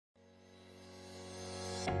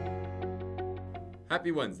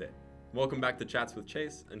Happy Wednesday! Welcome back to Chats with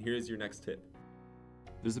Chase, and here's your next tip.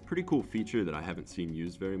 There's a pretty cool feature that I haven't seen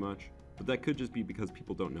used very much, but that could just be because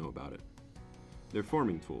people don't know about it. They're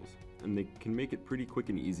forming tools, and they can make it pretty quick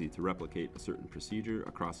and easy to replicate a certain procedure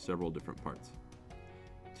across several different parts.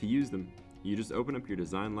 To use them, you just open up your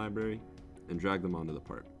design library and drag them onto the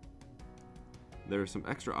part. There are some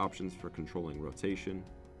extra options for controlling rotation,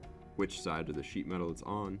 which side of the sheet metal it's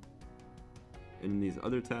on, and in these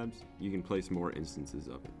other tabs, you can place more instances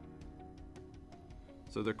of it.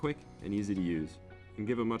 So they're quick and easy to use, and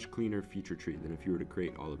give a much cleaner feature tree than if you were to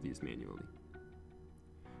create all of these manually.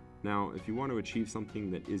 Now, if you want to achieve something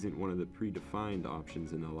that isn't one of the predefined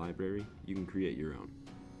options in the library, you can create your own.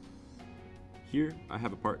 Here, I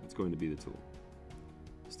have a part that's going to be the tool.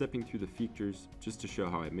 Stepping through the features, just to show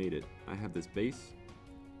how I made it, I have this base,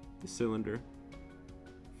 the cylinder,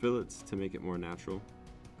 fillets to make it more natural,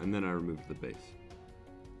 and then I removed the base.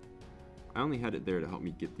 I only had it there to help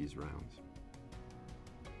me get these rounds.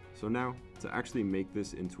 So now, to actually make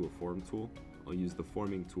this into a form tool, I'll use the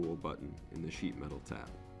Forming Tool button in the Sheet Metal tab.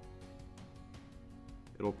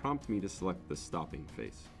 It'll prompt me to select the stopping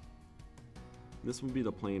face. This will be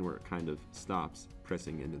the plane where it kind of stops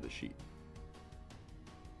pressing into the sheet.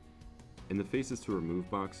 In the Faces to Remove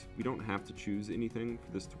box, we don't have to choose anything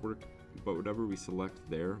for this to work, but whatever we select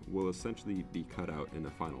there will essentially be cut out in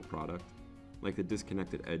the final product, like the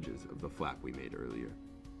disconnected edges of the flap we made earlier.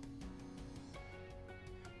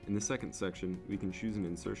 In the second section, we can choose an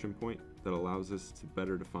insertion point that allows us to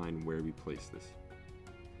better define where we place this.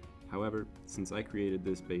 However, since I created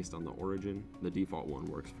this based on the origin, the default one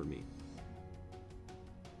works for me.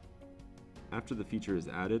 After the feature is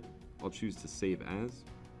added, I'll choose to save as,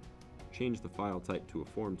 change the file type to a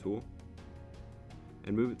form tool,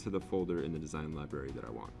 and move it to the folder in the design library that I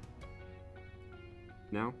want.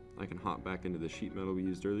 Now, I can hop back into the sheet metal we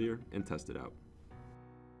used earlier and test it out.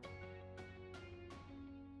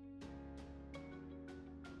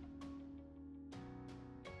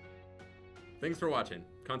 Thanks for watching.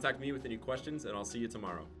 Contact me with any questions, and I'll see you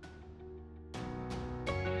tomorrow.